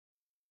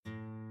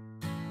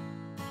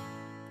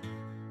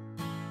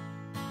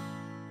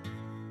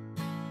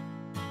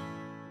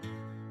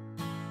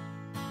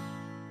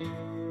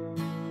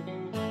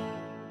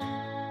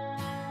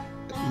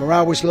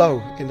Morale was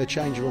low in the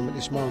changing room at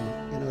this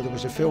moment. You know, there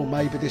was a feel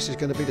maybe this is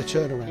going to be the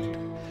turnaround,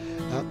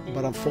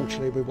 but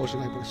unfortunately we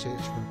wasn't able to see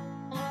it through.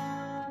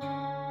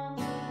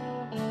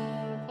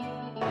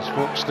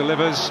 Brooks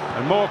delivers,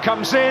 and Moore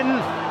comes in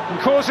and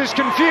causes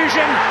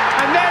confusion,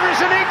 and there is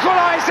an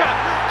equaliser.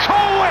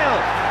 Colwill,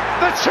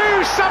 the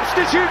two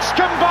substitutes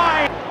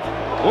combine.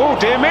 Oh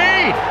dear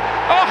me!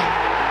 Oh,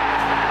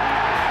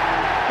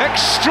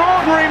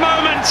 extraordinary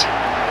moment.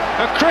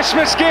 A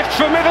Christmas gift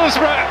for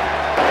Middlesbrough.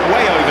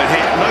 Way over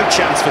here, no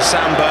chance for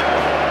Samba.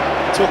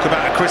 Talk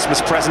about a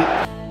Christmas present.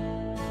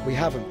 We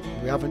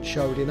haven't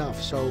showed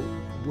enough, so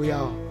we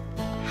are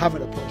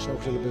having to put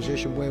ourselves in a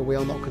position where we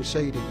are not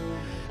conceding.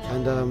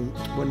 And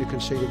when you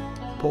concede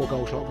poor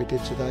goals like we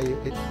did today,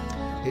 it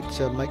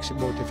makes it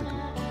more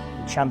difficult.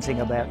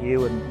 Chanting about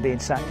you and being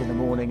sacked in the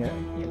morning,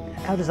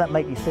 how does that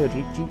make you feel?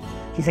 Do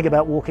you think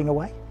about walking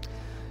away?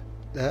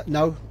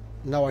 No,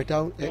 I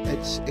don't.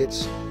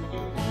 It's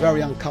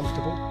very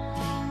uncomfortable.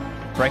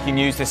 Breaking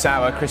news this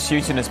hour, Chris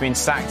Hughton has been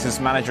sacked as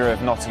manager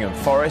of Nottingham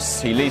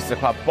Forest. He leaves the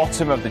club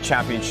bottom of the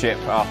Championship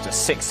after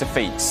 6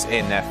 defeats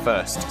in their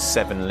first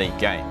 7 league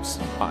games.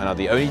 And are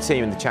the only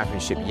team in the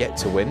Championship yet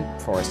to win.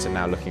 Forest are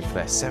now looking for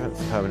their 7th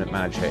permanent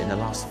manager in the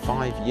last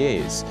 5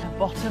 years. The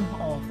bottom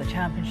of the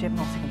Championship,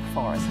 Nottingham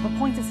Forest have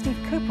appointed Steve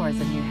Cooper as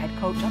the new head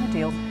coach on a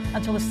deal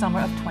until the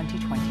summer of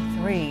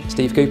 2023.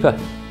 Steve Cooper,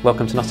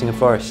 welcome to Nottingham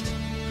Forest.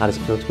 How does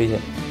it feel to be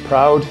here?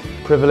 Proud,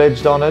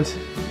 privileged, honoured.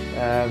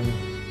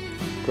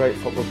 Great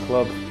football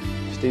club,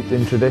 steeped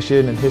in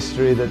tradition and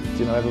history that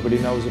everybody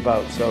knows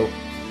about. So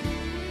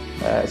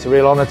it's a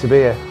real honour to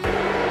be here.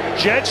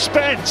 Jed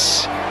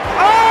Spence.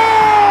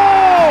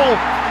 Oh!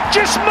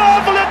 Just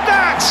marvel at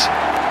that!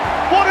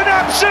 What an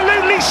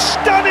absolutely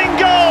stunning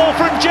goal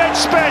from Jed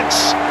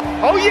Spence.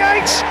 Oh,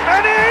 Yates,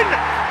 and in!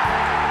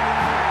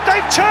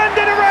 They've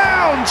turned it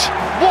around.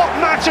 What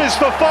matters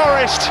for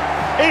Forest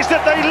is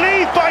that they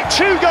lead by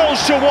 2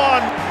 goals to 1.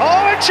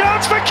 Oh, a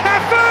chance for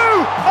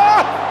Cafu!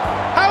 Oh!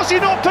 How's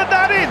he not put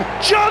that in?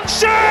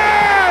 Johnson!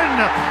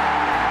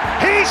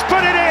 He's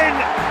put it in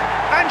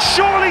and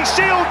surely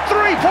sealed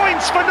 3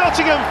 points for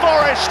Nottingham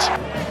Forest.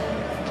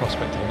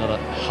 Prospect of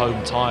another home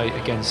tie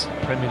against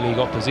Premier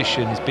League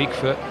opposition is big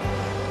for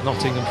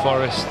Nottingham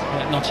Forest.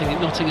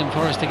 Nottingham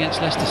Forest against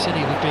Leicester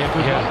City would be a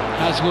good one,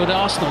 as would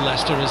Arsenal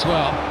Leicester as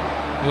well.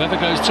 Whoever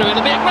goes through,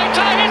 it'll be a great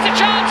time. Here's the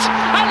chance,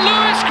 and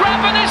Lewis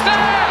Grabban is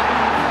there.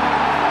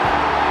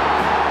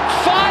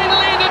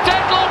 Finally, the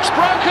deadlock's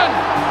broken.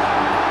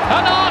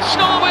 And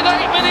Arsenal, with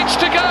 8 minutes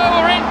to go,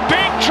 are in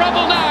big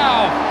trouble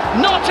now.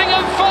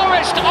 Nottingham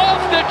Forest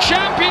off the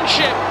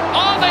Championship.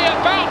 Are they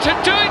about to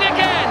do it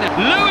again?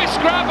 Lewis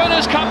Grabban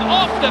has come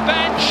off the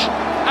bench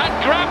and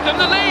grabbed them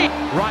the lead.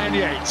 Ryan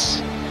Yates.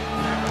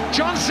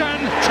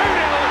 Johnson, 2-0.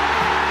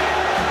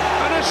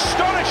 An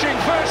astonishing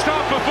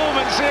first-half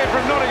performance here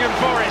from Nottingham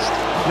Forest.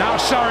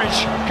 Now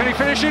Surridge, can he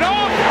finish it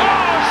off?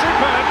 Oh,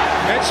 superb.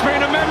 It's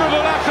been a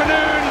memorable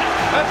afternoon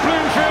at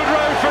Bloomfield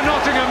Road for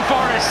Nottingham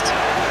Forest.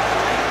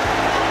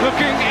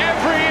 Looking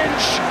every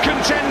inch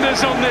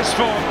contenders on this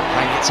form.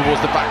 Hanging it towards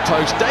the back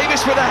post.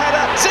 Davis with a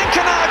header.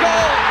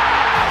 Zinkernagel!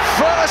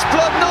 First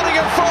blood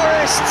Nottingham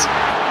Forest.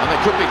 And there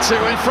could be 2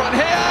 in front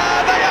here.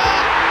 They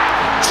are!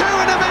 2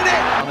 in a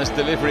minute. Honest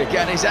delivery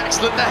again is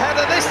excellent. The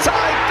header this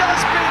time does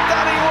beat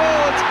Danny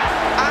Ward.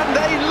 And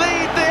they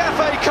lead the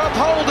FA Cup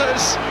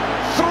holders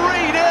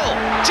 3-0.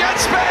 Jed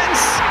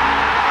Spence!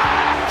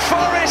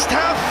 Forest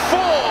have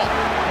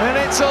 4. And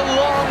it's a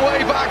long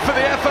way back for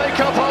the FA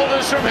Cup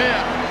holders from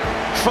here.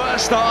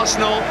 First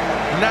Arsenal,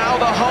 now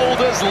the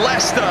holders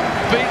Leicester,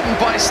 beaten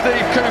by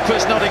Steve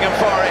Cooper's Nottingham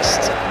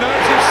Forest.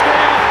 Nerves of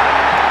steel,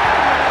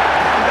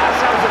 and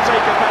that's how to take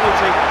a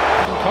penalty.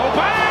 Oh,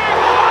 bang!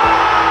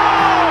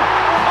 Oh!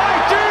 I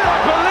do not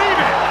believe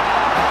it!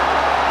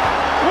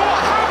 What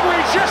have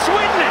we just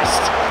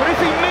witnessed? But if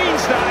he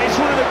means that, it's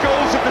one of the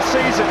goals of the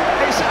season.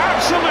 It's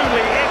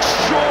absolutely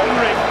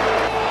extraordinary.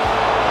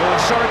 Oh,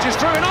 Surridge is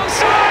through and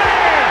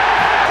onside!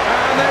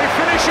 And they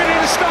finish it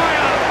in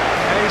style.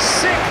 A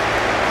 6th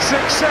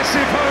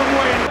successive home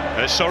win.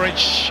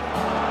 Surridge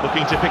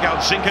looking to pick out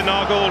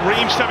Zinkernagel.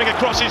 Ream stepping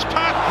across his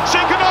path.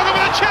 Zinkernagel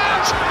with a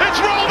chance. It's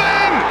rolled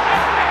in.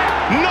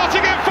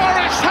 Nottingham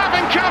Forest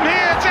haven't come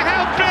here to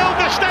help build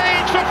the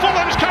stage for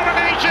Fulham's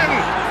coronation.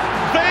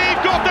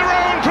 They've got their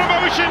own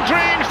promotion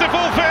dreams to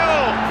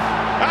fulfil,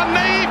 and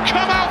they've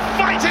come out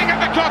fighting at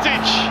the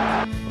Cottage.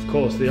 Of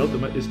course, the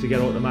ultimate is to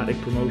get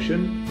automatic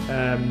promotion.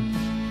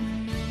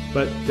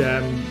 But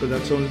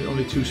that's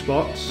only 2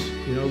 spots.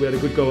 We had a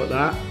good go at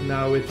that.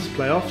 Now it's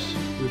playoffs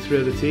with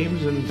 3 other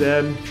teams, and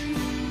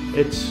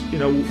it's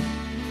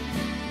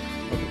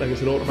like I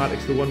said,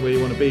 automatic's the one where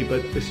you want to be.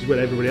 But this is where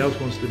everybody else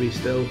wants to be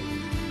still,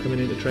 coming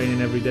into training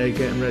every day,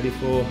 getting ready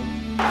for.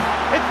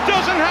 It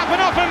doesn't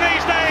happen often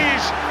these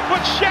days,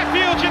 but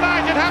Sheffield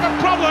United have a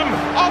problem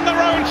on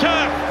their own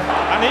turf.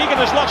 And Egan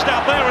has lost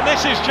out there, and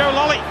this is Joe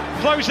Lolly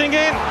closing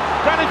in.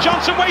 Brandon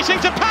Johnson waiting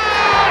to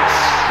pounce.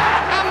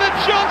 And the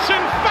Johnson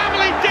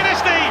family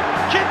dynasty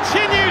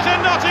continues in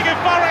Nottingham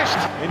Forest.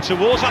 In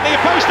towards that near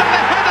post and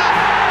the header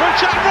from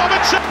Jack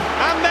Robertson.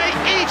 And they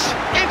eat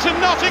to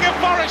Nottingham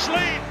Forest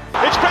lead.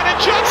 It's Brennan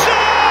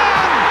Johnson!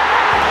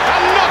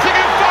 And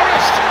Nottingham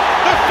Forest,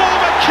 the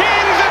former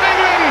kings of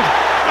England,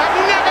 have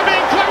never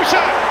been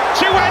closer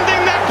to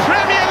ending their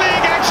Premier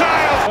League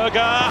exile.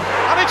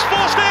 And it's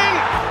forced in.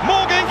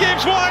 Morgan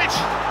Gibbs White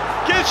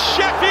gives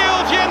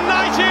Sheffield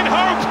United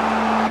hope.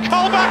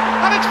 Colback,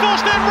 and it's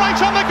forced in right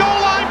on the goal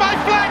line by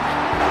Fleck,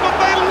 but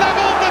they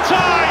levelled the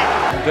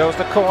tie. And goes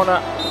the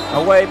corner,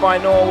 away by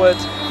Norwood.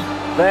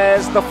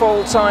 There's the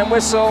full-time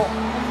whistle.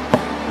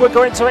 We're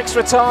going to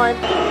extra time.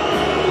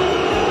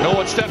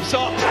 Norwood steps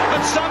up,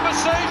 and Samba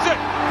saves it.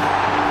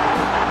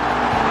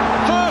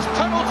 First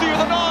penalty of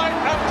the night,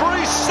 and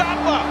Brice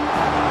Samba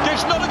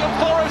gives Nottingham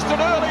Forest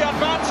an early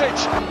advantage.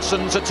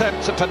 Johnson's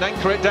attempt to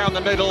Panenka it down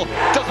the middle,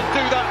 doesn't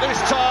do that this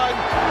time.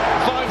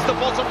 Finds the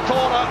bottom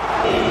corner.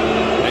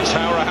 It's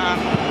Hourahan.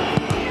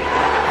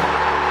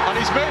 And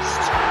he's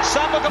missed.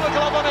 Samba got a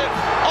glove on it,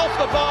 off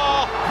the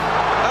bar.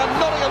 And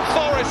Nottingham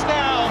Forest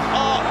now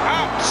are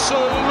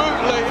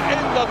absolutely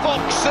in the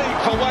box seat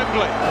for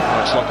Wembley.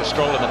 It's like a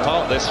stroll in the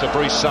park, this, for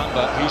Brice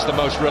Samba. He's the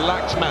most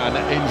relaxed man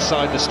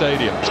inside the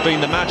stadium. He's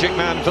been the magic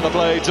man for the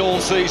Blades all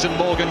season,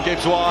 Morgan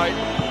Gibbs White.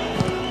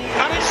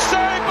 And it's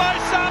saved by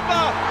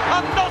Samba.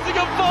 And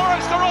Nottingham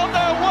Forest are on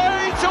their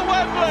way to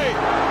Wembley.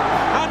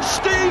 And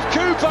Steve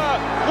Cooper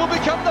will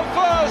become the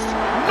first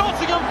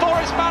Nottingham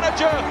Forest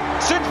manager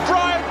since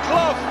Brian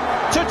Clough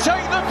to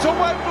take them to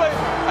Wembley.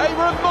 A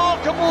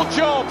remarkable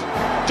job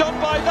done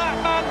by that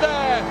man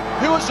there,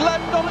 who has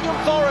led Nottingham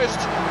Forest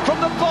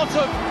from the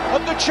bottom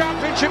of the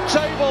Championship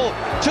table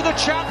to the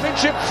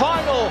Championship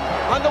final,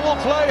 and they will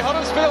play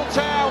Huddersfield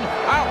Town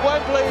at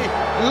Wembley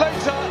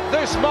later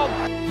this month.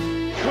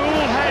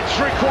 Cool heads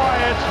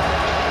required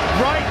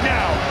right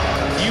now.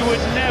 You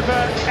would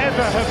never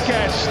ever have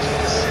guessed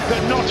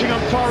that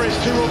Nottingham Forest,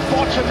 who were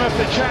bottom of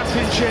the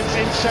Championship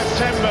in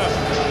September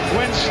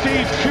when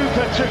Steve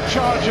Cooper took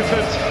charge of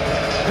them,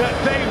 that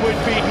they would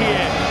be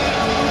here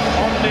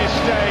on this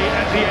day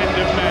at the end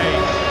of May.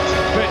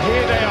 But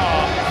here they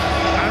are,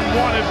 and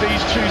one of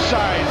these two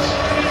sides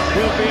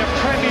will be a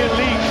Premier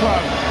League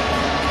club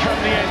come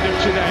the end of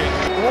today.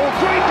 Oh,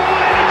 great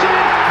ball into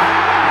it!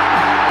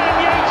 And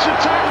Yates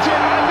attacked it.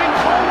 I think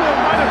Colwell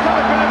might have got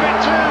a bit of it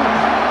too.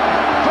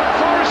 But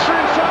Forest are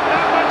in front,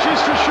 that much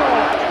is for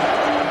sure.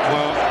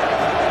 Well,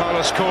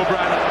 Carlos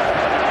Corberán,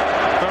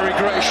 very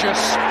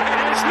gracious.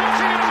 It's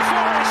Nottingham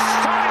Forest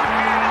time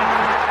again.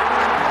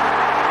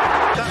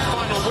 That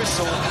final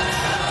whistle,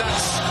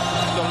 that's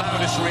the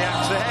loudest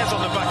reaction. The hairs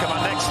on the back of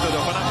my neck stood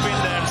up, and I've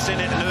been there and seen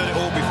it and heard it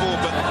all before,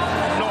 but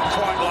not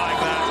quite like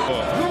that.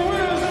 Well,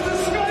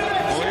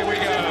 here we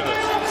go.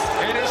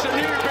 It is a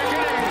new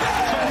beginning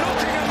for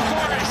Nottingham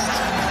Forest.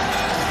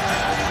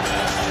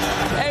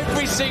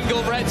 Every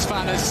single Reds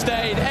fan has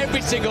stayed.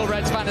 Every single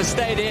Reds fan has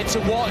stayed here to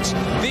watch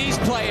these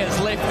players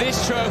lift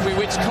this trophy,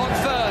 which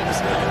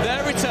confirms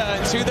their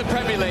return to the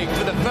Premier League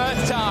for the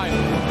first time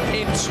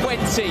in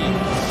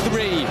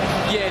 23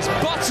 years.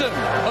 Bottom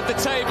of the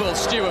table,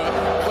 Stuart,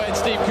 when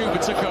Steve Cooper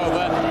took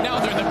over. Now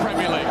they're in the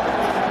Premier League.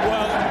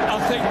 Well, I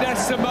think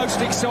that's the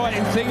most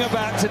exciting thing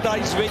about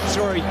today's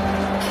victory.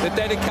 The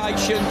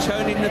dedication,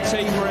 turning the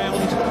team around,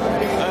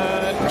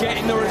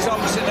 getting the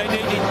results that they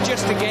needed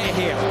just to get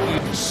here.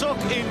 Soak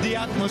in the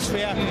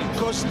atmosphere,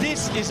 because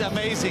this is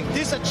amazing.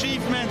 This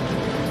achievement,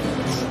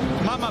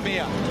 mamma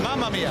mia,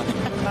 mamma mia.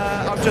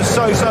 I'm just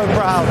so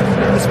proud,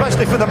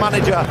 especially for the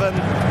manager.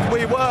 And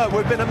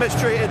we've been a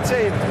mistreated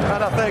team,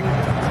 and I think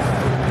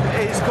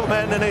he's come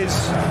in and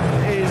he's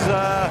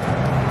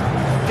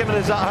given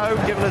us that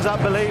hope, given us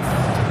that belief,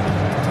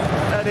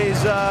 and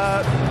he's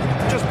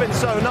just been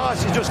so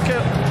nice. He's just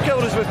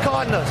killed us with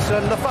kindness,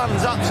 and the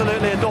fans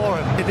absolutely adore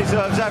him. He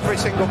deserves every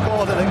single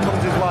quarter that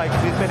comes his way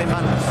because he's been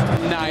immense.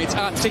 Now it's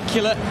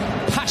articulate,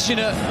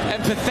 passionate,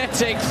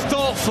 empathetic,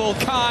 thoughtful,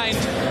 kind,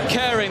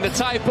 caring, the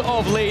type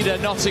of leader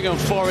Nottingham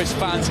Forest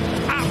fans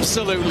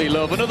absolutely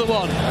love. Another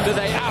one that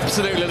they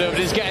absolutely love, and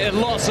is getting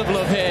lots of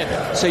love here.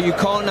 So you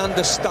can't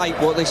understate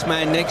what this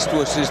man next to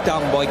us has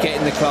done by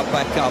getting the club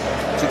back up.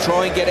 To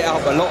try and get it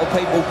up, a lot of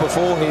people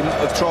before him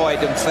have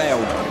tried and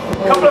failed.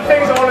 A couple of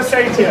things I want to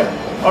say to you,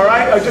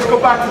 alright? I'll just go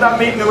back to that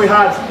meeting that we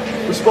had.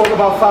 We spoke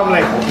about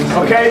family,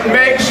 okay?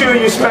 Make sure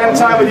you spend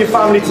time with your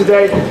family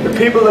today, the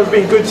people that have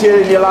been good to you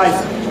in your life,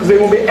 because there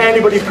won't be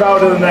anybody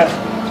prouder than them,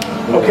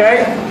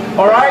 okay?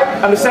 Alright?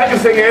 And the second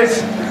thing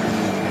is,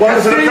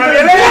 welcome to the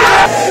Premier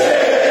League!